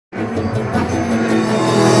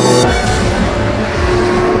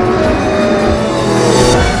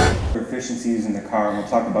car, and we'll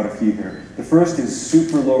talk about a few here. The first is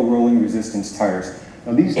super low rolling resistance tires.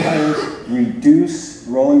 Now these tires reduce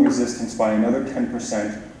rolling resistance by another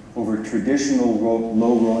 10% over traditional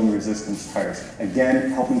low rolling resistance tires.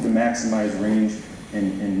 Again, helping to maximize range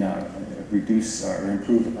and reduce or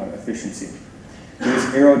improve efficiency. There's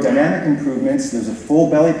aerodynamic improvements. There's a full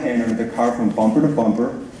belly pan under the car from bumper to bumper,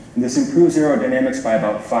 and this improves aerodynamics by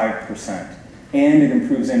about 5%. And it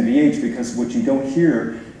improves NVH because what you don't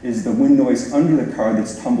hear is the wind noise under the car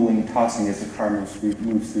that's tumbling and tossing as the car moves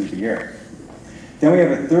through the air. Then we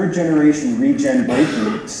have a third generation regen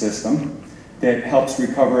braking system that helps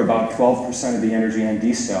recover about 12% of the energy on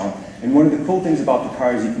D-cell. And one of the cool things about the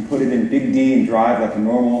car is you can put it in big D and drive like a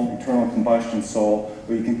normal internal combustion Soul,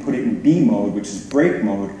 or you can put it in B mode, which is brake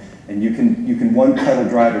mode, and you can one pedal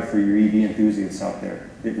drive it for your EV enthusiasts out there.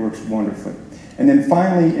 It works wonderfully. And then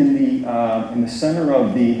finally, in the center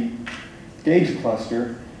of the gauge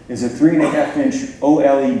cluster is a 3.5-inch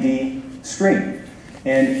OLED screen.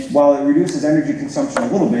 And while it reduces energy consumption a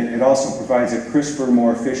little bit, it also provides a crisper,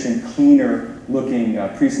 more efficient, cleaner looking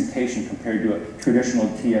presentation compared to a traditional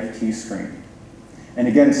TFT screen. And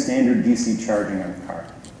again, standard DC charging on the car.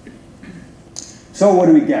 So what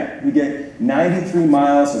do we get? We get 93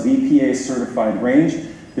 miles of EPA certified range.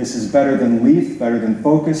 This is better than Leaf, better than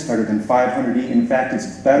Focus, better than 500e. In fact,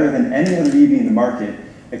 it's better than any other EV in the market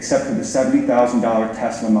except for the $70,000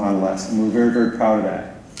 Tesla Model S, and we're very, very proud of that.